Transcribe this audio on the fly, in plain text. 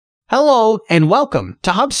Hello and welcome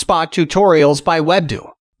to HubSpot Tutorials by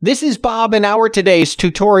Webdo. This is Bob and our today's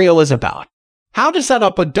tutorial is about how to set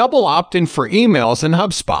up a double opt-in for emails in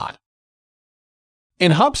HubSpot.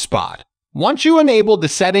 In HubSpot, once you enable the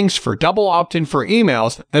settings for double opt-in for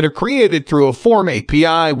emails that are created through a form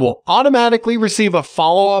API will automatically receive a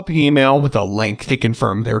follow-up email with a link to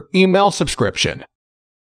confirm their email subscription.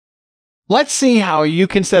 Let's see how you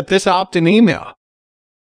can set this opt-in email.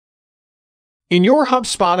 In your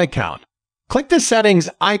HubSpot account, click the Settings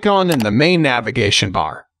icon in the main navigation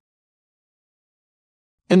bar.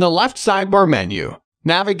 In the left sidebar menu,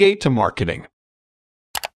 navigate to Marketing.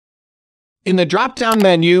 In the drop-down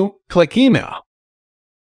menu, click Email.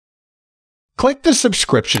 Click the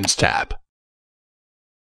Subscriptions tab.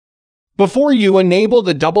 Before you enable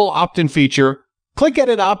the double opt-in feature, click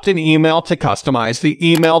Edit Opt-in Email to customize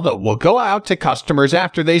the email that will go out to customers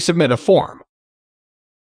after they submit a form.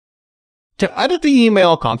 To edit the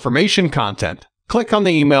email confirmation content, click on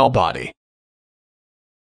the email body.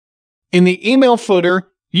 In the email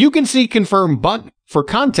footer, you can see Confirm button for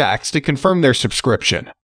contacts to confirm their subscription.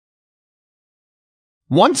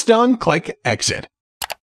 Once done, click Exit.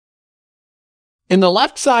 In the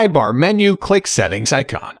left sidebar menu, click Settings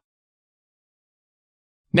icon.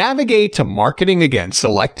 Navigate to Marketing again,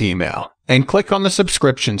 select Email, and click on the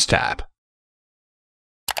Subscriptions tab.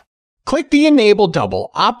 Click the Enable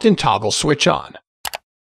Double Opt-in toggle switch on.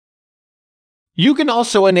 You can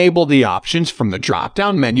also enable the options from the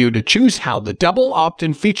drop-down menu to choose how the double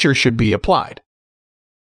opt-in feature should be applied.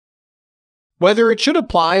 Whether it should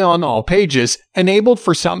apply on all pages, enabled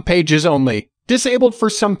for some pages only, disabled for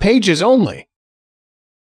some pages only.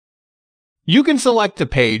 You can select the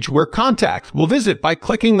page where contacts will visit by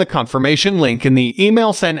clicking the confirmation link in the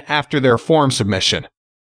email sent after their form submission.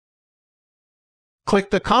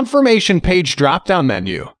 Click the Confirmation Page drop-down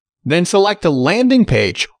menu, then select a landing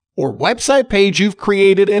page or website page you've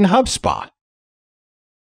created in HubSpot.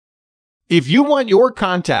 If you want your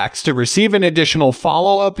contacts to receive an additional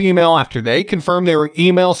follow-up email after they confirm their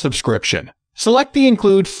email subscription, select the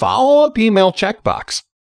Include Follow-up Email checkbox.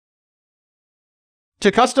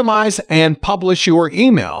 To customize and publish your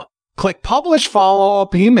email, click Publish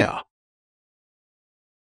Follow-up Email.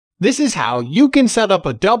 This is how you can set up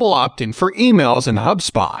a double opt-in for emails in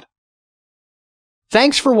HubSpot.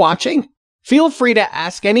 Thanks for watching. Feel free to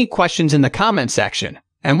ask any questions in the comment section,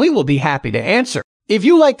 and we will be happy to answer. If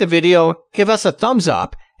you like the video, give us a thumbs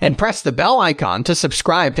up and press the bell icon to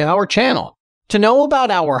subscribe to our channel. To know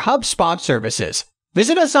about our HubSpot services,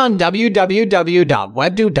 visit us on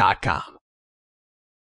www.webdo.com.